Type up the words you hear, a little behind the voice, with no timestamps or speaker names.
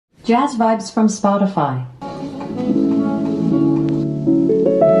Jazz Vibes from Spotify.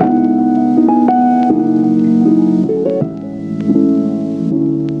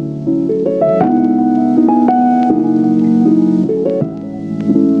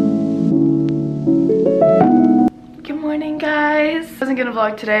 Good morning, guys. I wasn't gonna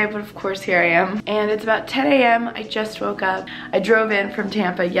vlog today, but of course here I am. And it's about 10 a.m. I just woke up. I drove in from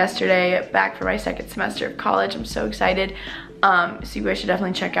Tampa yesterday, back for my second semester of college. I'm so excited. So you guys should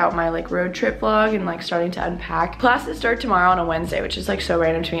definitely check out my like road trip vlog and like starting to unpack. Classes start tomorrow on a Wednesday, which is like so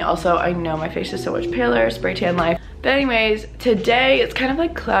random to me. Also, I know my face is so much paler, spray tan life. But anyways, today it's kind of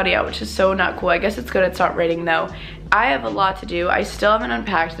like cloudy out, which is so not cool. I guess it's good it's not raining though. I have a lot to do. I still haven't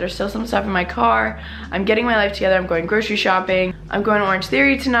unpacked. There's still some stuff in my car. I'm getting my life together. I'm going grocery shopping. I'm going to Orange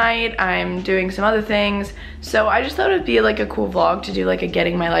Theory tonight. I'm doing some other things. So I just thought it'd be like a cool vlog to do like a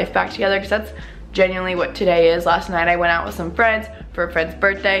getting my life back together, because that's genuinely what today is. Last night I went out with some friends for a friend's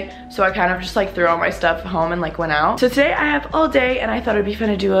birthday, so I kind of just like threw all my stuff home and like went out. So today I have all day, and I thought it'd be fun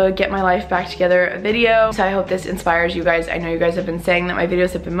to do a get my life back together video. So I hope this inspires you guys. I know you guys have been saying that my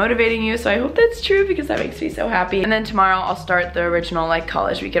videos have been motivating you, so I hope that's true, because that makes me so happy. And then tomorrow I'll start the original like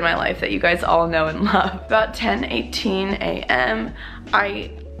college week in my life that you guys all know and love. About 10:18 a.m.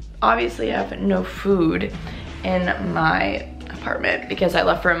 I obviously have no food in my apartment because I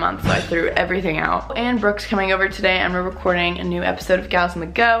left for a month, so I threw everything out. And Brooke's coming over today, and we're recording a new episode of Gals on the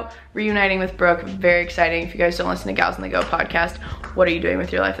Go, reuniting with Brooke. Very exciting. If you guys don't listen to Gals on the Go podcast, what are you doing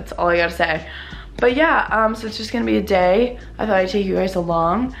with your life? That's all I gotta say. But yeah, so it's just gonna be a day. I thought I'd take you guys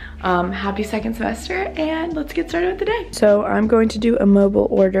along. Happy second semester, and let's get started with the day. So I'm going to do a mobile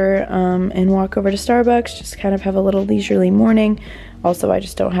order and walk over to Starbucks, just kind of have a little leisurely morning. Also, I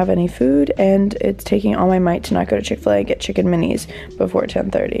just don't have any food, and it's taking all my might to not go to Chick-fil-A and get chicken minis before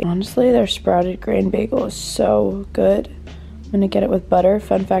 10:30. Honestly, their sprouted grain bagel is so good. I'm gonna get it with butter.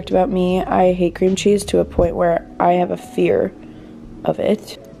 Fun fact about me, I hate cream cheese to a point where I have a fear of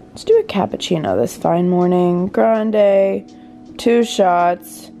it. Let's do a cappuccino this fine morning. Grande, 2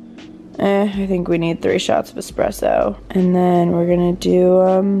 shots. I think we need 3 shots of espresso. And then we're gonna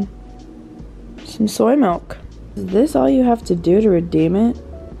do some soy milk. Is this all you have to do to redeem it?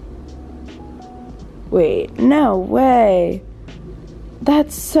 Wait, no way.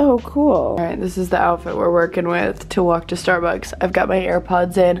 That's so cool. All right, this is the outfit we're working with to walk to Starbucks. I've got my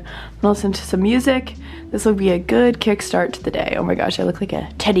AirPods in. I'm gonna listen to some music. This will be a good kickstart to the day. Oh my gosh, I look like a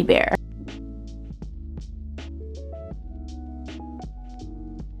teddy bear.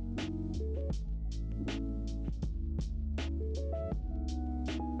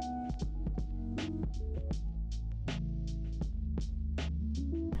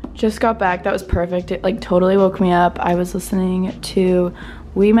 Just got back. That was perfect. It like totally woke me up. I was listening to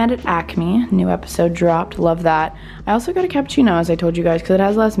We Met at Acme. New episode dropped. Love that. I also got a cappuccino, as I told you guys, because it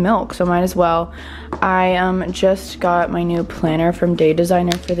has less milk, so might as well. I just got my new planner from Day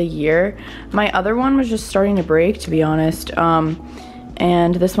Designer for the year. My other one was just starting to break, to be honest.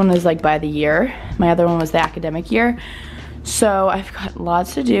 And this one is like by the year. My other one was the academic year. So I've got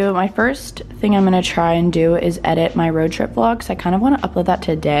lots to do. My first thing I'm gonna try and do is edit my road trip vlogs. I kind of want to upload that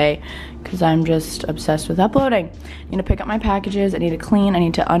today because I'm just obsessed with uploading. I need to pick up my packages. I need to clean. I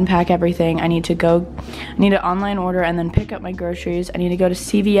need to unpack everything. I need to online order and then pick up my groceries. I need to go to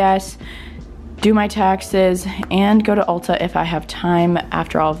CVS, do my taxes, and go to Ulta if I have time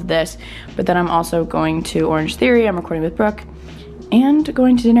after all of this. But then I'm also going to Orange Theory. I'm recording with Brooke. And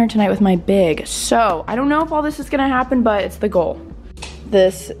going to dinner tonight with my big. So I don't know if all this is gonna happen, but it's the goal.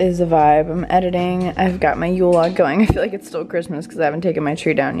 This is a vibe. I'm editing. I've got my Yule log going. I feel like it's still Christmas because I haven't taken my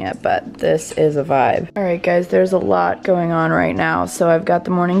tree down yet, but this is a vibe. All right, guys, there's a lot going on right now. So I've got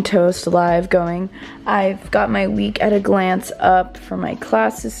the morning toast live going. I've got my week at a glance up for my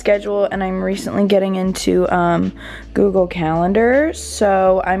classes schedule, and I'm recently getting into Google Calendar.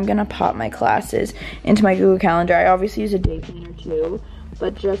 So I'm gonna pop my classes into my Google Calendar. I obviously use a day planner too,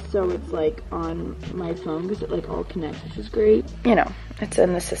 but just so it's like on my phone because it like all connects, which is great. You know, it's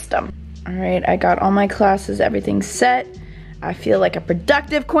in the system. All right, I got all my classes, everything set. I feel like a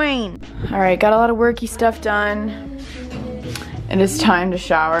productive queen. All right, got a lot of worky stuff done. It is time to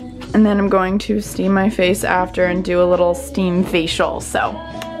shower. And then I'm going to steam my face after and do a little steam facial. So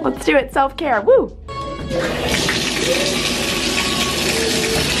let's do it, self-care, woo!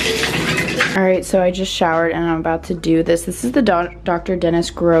 All right, so I just showered and I'm about to do this. This is the Dr. Dennis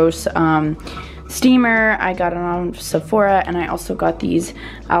Gross steamer. I got it on Sephora, and I also got these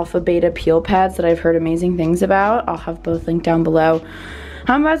alpha beta peel pads that I've heard amazing things about. I'll have both linked down below.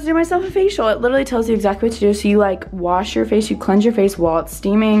 I'm about to do myself a facial. It literally tells you exactly what to do. So you like wash your face, you cleanse your face while it's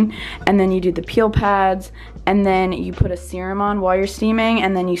steaming, and then you do the peel pads, and then you put a serum on while you're steaming,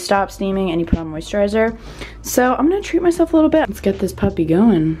 and then you stop steaming and you put on moisturizer. So I'm gonna treat myself a little bit. Let's get this puppy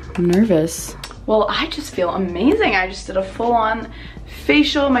going. I'm nervous. Well, I just feel amazing. I just did a full-on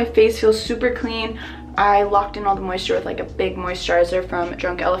facial. My face feels super clean. I locked in all the moisture with like a big moisturizer from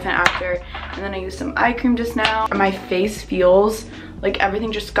Drunk Elephant after, and then I used some eye cream just now. My face feels like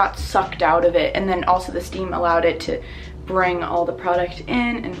everything just got sucked out of it, and then also the steam allowed it to bring all the product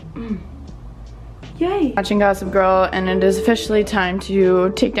in, and yay. Watching Gossip Girl, and it is officially time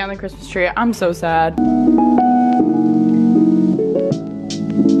to take down the Christmas tree. I'm so sad.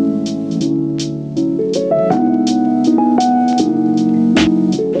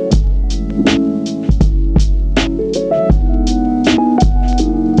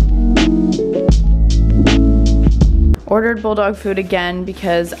 Ordered bulldog food again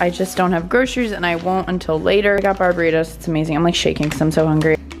because I just don't have groceries and I won't until later. I got barbaritas. It's amazing. I'm like shaking because I'm so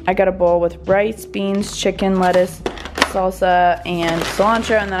hungry. I got a bowl with rice, beans, chicken, lettuce, salsa, and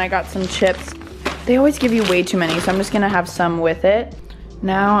cilantro, and then I got some chips. They always give you way too many, so I'm just gonna have some with it.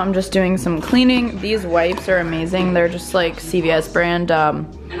 Now I'm just doing some cleaning. These wipes are amazing. They're just like CVS brand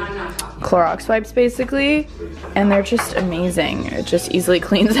Clorox wipes basically, and they're just amazing. It just easily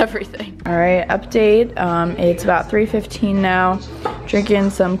cleans everything. All right, update. It's about 3:15 now.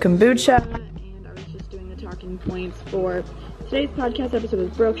 Drinking some kombucha, and I was just doing the talking points for today's podcast episode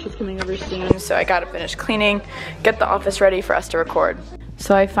with Brooke. She's coming over soon, so I gotta finish cleaning, get the office ready for us to record.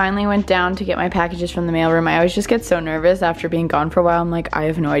 So I finally went down to get my packages from the mailroom. I always just get so nervous after being gone for a while. I'm like, I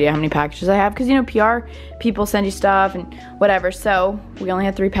have no idea how many packages I have, because you know, PR people send you stuff and whatever. So we only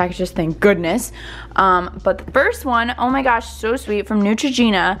had 3 packages, thank goodness. But the first one, oh my gosh, so sweet, from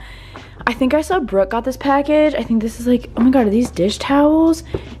Neutrogena. I think I saw Brooke got this package. I think this is like, oh my god, are these dish towels?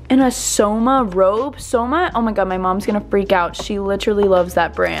 And a Soma robe. Soma, oh my god, my mom's gonna freak out. She literally loves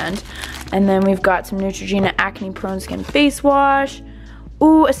that brand. And then we've got some Neutrogena acne prone skin face wash.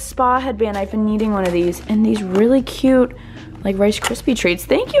 Ooh, a spa headband. I've been needing one of these. And these really cute, like, Rice Krispie treats.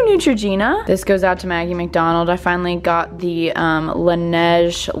 Thank you, Neutrogena. This goes out to Maggie McDonald. I finally got the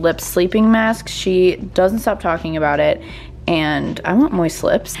Laneige lip sleeping mask. She doesn't stop talking about it. And I want moist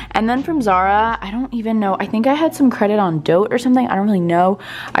lips. And then from Zara, I don't even know. I think I had some credit on Dote or something. I don't really know.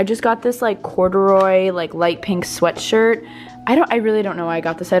 I just got this, like, corduroy, like, light pink sweatshirt. I really don't know why I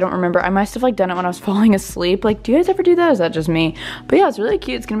got this. I don't remember. I must have like done it when I was falling asleep. Like, do you guys ever do that? Or is that just me? But yeah, it's really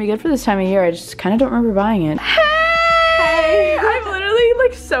cute. It's gonna be good for this time of year. I just kind of don't remember buying it. Hey! I'm literally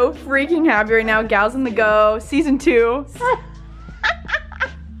like so freaking happy right now. Gals on the Go, season 2.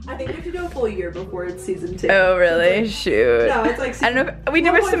 I think we have to do a full year before it's season 2. Oh really? Shoot. No, it's like I don't know. If we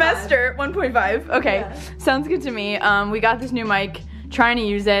do a semester. 1.5. Okay, yeah. Sounds good to me. We got this new mic. Trying to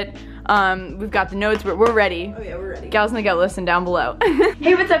use it. We've got the notes, but we're ready. Oh yeah, we're ready. Gals on the Go, listen down below.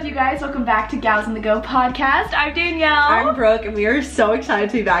 Hey, what's up you guys? Welcome back to Gals on the Go podcast. I'm Danielle. I'm Brooke, and we are so excited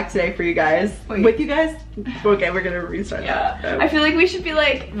to be back today for you guys. Wait. With you guys? Okay, we're gonna restart that. I feel like we should be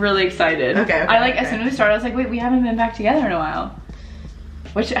like really excited. Okay. I like, as soon as we started, I was like, wait, we haven't been back together in a while.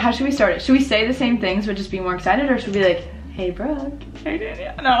 How should we start it? Should we say the same things but just be more excited, or should we be like, hey Brooke, hey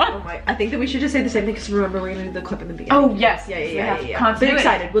Danielle? No. Oh my, I think that we should just say the same thing, because remember, we're gonna do the clip in the beginning. Oh yes. Yeah. But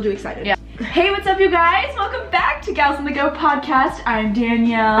excited, we'll do excited. Yeah. Hey, what's up you guys? Welcome back to Gals on the Go podcast. I'm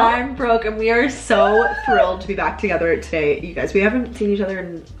Danielle. I'm Brooke, and we are so thrilled to be back together today, you guys. We haven't seen each other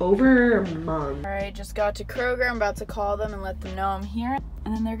in over a month. Alright, just got to Kroger. I'm about to call them and let them know I'm here.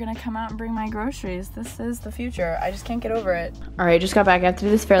 And then they're gonna come out and bring my groceries. This is the future. I just can't get over it. Alright, just got back. I have to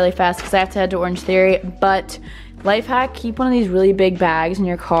do this fairly fast because I have to head to Orange Theory, but life hack, keep one of these really big bags in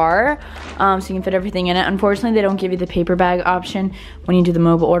your car so you can fit everything in it. Unfortunately, they don't give you the paper bag option when you do the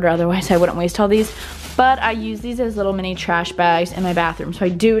mobile order. Otherwise, I wouldn't waste all these. But I use these as little mini trash bags in my bathroom, so I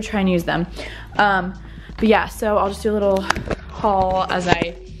do try and use them. But yeah, so I'll just do a little haul as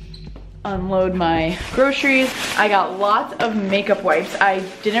I unload my groceries. I got lots of makeup wipes. I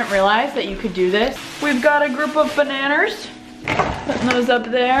didn't realize that you could do this. We've got a group of bananas. Putting those up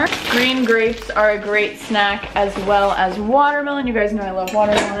there. Green grapes are a great snack, as well as watermelon. You guys know I love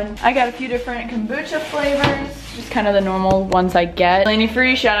watermelon. I got a few different kombucha flavors, just kind of the normal ones I get. Lainey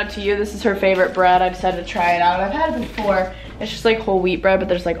Free, shout out to you. This is her favorite bread. I decided to try it out. I've had it before. It's just like whole wheat bread, but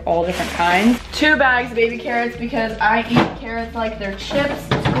there's like all different kinds. 2 bags of baby carrots because I eat carrots like they're chips.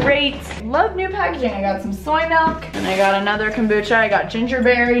 It's great. Love new packaging. I got some soy milk, and I got another kombucha. I got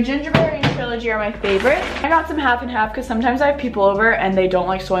gingerberry. Gingerberry and Trilogy are my favorite. I got some half and half because sometimes I have people over and they don't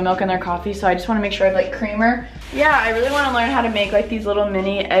like soy milk in their coffee, so I just want to make sure I have like creamer. Yeah, I really want to learn how to make like these little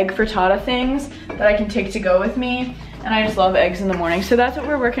mini egg frittata things that I can take to go with me. and I just love eggs in the morning. So that's what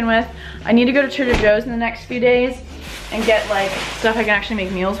we're working with. I need to go to Trader Joe's in the next few days and get like stuff I can actually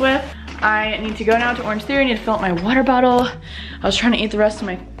make meals with. I need to go now to Orange Theory. I need to fill up my water bottle. I was trying to eat the rest of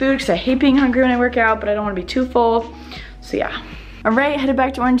my food because I hate being hungry when I work out, but I don't want to be too full. So yeah. All right, headed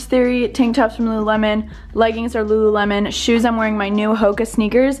back to Orange Theory. Tank tops from Lululemon, leggings are Lululemon, shoes I'm wearing my new Hoka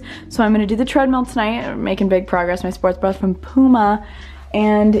sneakers. So I'm gonna do the treadmill tonight. I'm making big progress. My sports bra from Puma.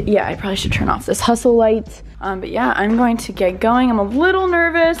 And yeah, I probably should turn off this hustle light. But yeah, I'm going to get going. I'm a little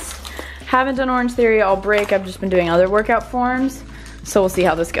nervous. Haven't done Orange Theory all break. I've just been doing other workout forms. So we'll see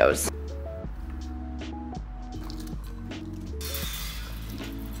how this goes.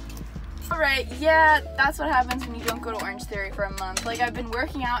 Alright, yeah, that's what happens when you don't go to Orange Theory for a month. Like, I've been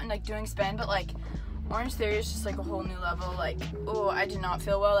working out and like doing spin, but like Orange Theory is just like a whole new level. Like, oh, I did not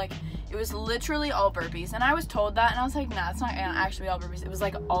feel well. Like, it was literally all burpees, and I was told that, and I was like, nah, it's not gonna actually be all burpees. It was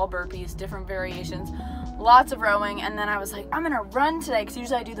like all burpees, different variations, lots of rowing, and then I was like, I'm gonna run today, because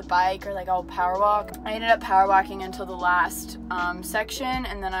usually I do the bike or like I'll power walk. I ended up power walking until the last section,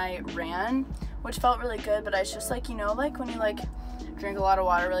 and then I ran, which felt really good, but I was just like, you know, like when you like drink a lot of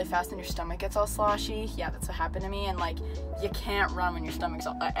water really fast and your stomach gets all sloshy. Yeah, that's what happened to me, and like you can't run when your stomach's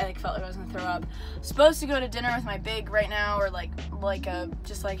all, I like felt like I was gonna throw up. Supposed to go to dinner with my big right now, or like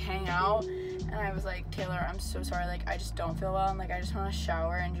just like hang out, and I was like, Taylor, I'm so sorry, like I just don't feel well, and like I just want to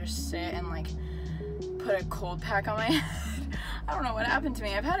shower and just sit and like put a cold pack on my head. I don't know what happened to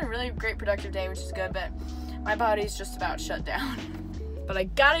me. I've had a really great productive day, which is good, but my body's just about shut down. But I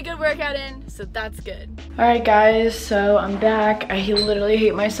got a good workout in, so that's good. All right, guys, so I'm back. I literally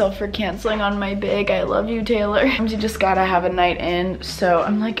hate myself for canceling on my big. I love you, Taylor. You just gotta have a night in. So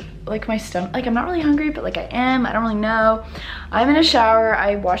I'm like my stomach, like I'm not really hungry, but like I am. I don't really know. I'm in a shower.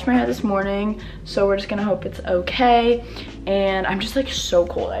 I washed my hair this morning, so we're just gonna hope it's okay. And I'm just like so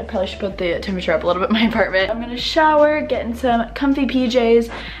cold. I probably should put the temperature up a little bit in my apartment. I'm gonna shower, get in some comfy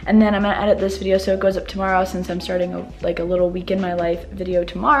PJs, and then I'm gonna edit this video so it goes up tomorrow, since I'm starting a little week in my life video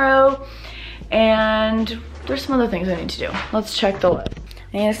tomorrow. And there's some other things I need to do. Let's check the list.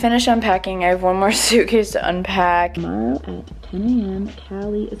 I need to finish unpacking. I have one more suitcase to unpack. Tomorrow at 10 a.m.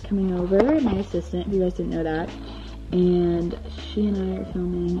 Callie is coming over, my assistant, if you guys didn't know that. And she and I are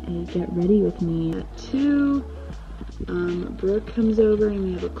filming a get ready with me at 2. Brooke comes over and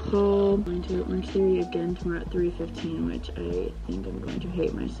we have a call. I'm going to Orange Theory again tomorrow at 3:15, which I think I'm going to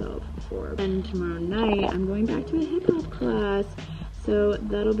hate myself for. And tomorrow night, I'm going back to a hip hop class. So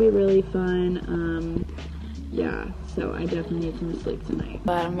that'll be really fun. Yeah, so I definitely need some sleep tonight.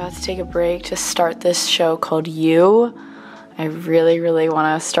 But I'm about to take a break to start this show called You. I really, really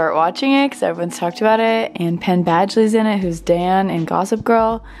want to start watching it because everyone's talked about it. And Penn Badgley's in it, who's Dan in Gossip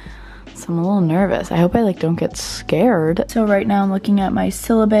Girl. So I'm a little nervous. I hope I don't get scared. So right now I'm looking at my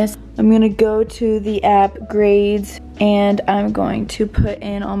syllabus. I'm gonna go to the app Grades, and I'm going to put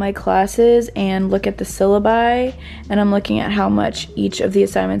in all my classes and look at the syllabi, and I'm looking at how much each of the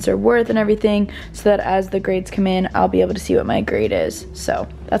assignments are worth and everything, so that as the grades come in, I'll be able to see what my grade is. So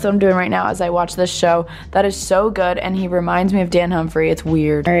that's what I'm doing right now as I watch this show. That is so good, and he reminds me of Dan Humphrey. It's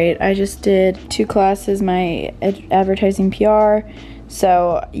weird. All right, I just did 2 classes, my advertising PR.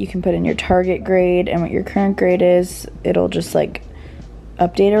 So you can put in your target grade and what your current grade is. It'll just like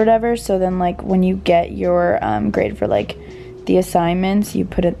update or whatever. So then like when you get your grade for like the assignments, you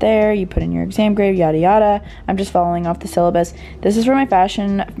put it there, you put in your exam grade, yada yada. I'm just following off the syllabus. This is for my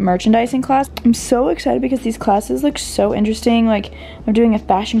fashion merchandising class. I'm so excited because these classes look so interesting. Like I'm doing a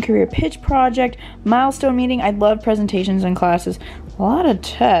fashion career pitch project, milestone meeting. I love presentations in classes. A lot of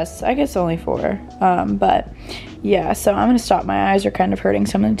tests, I guess only 4, but yeah, so I'm gonna stop. My eyes are kind of hurting,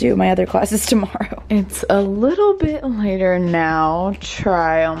 so I'm gonna do my other classes tomorrow. It's a little bit later now,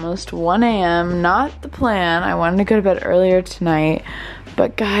 try almost 1 a.m. Not the plan. I wanted to go to bed earlier tonight,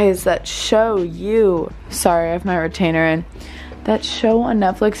 but guys, that show You, sorry, I have my retainer in. That show on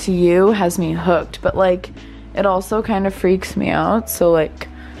Netflix, You, has me hooked, but like it also kind of freaks me out, so like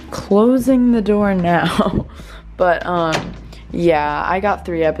closing the door now. But yeah, I got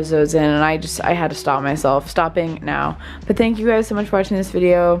 3 episodes in and I had to stop myself. Stopping now. But thank you guys so much for watching this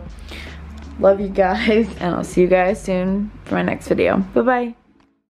video. Love you guys, and I'll see you guys soon for my next video. Bye bye.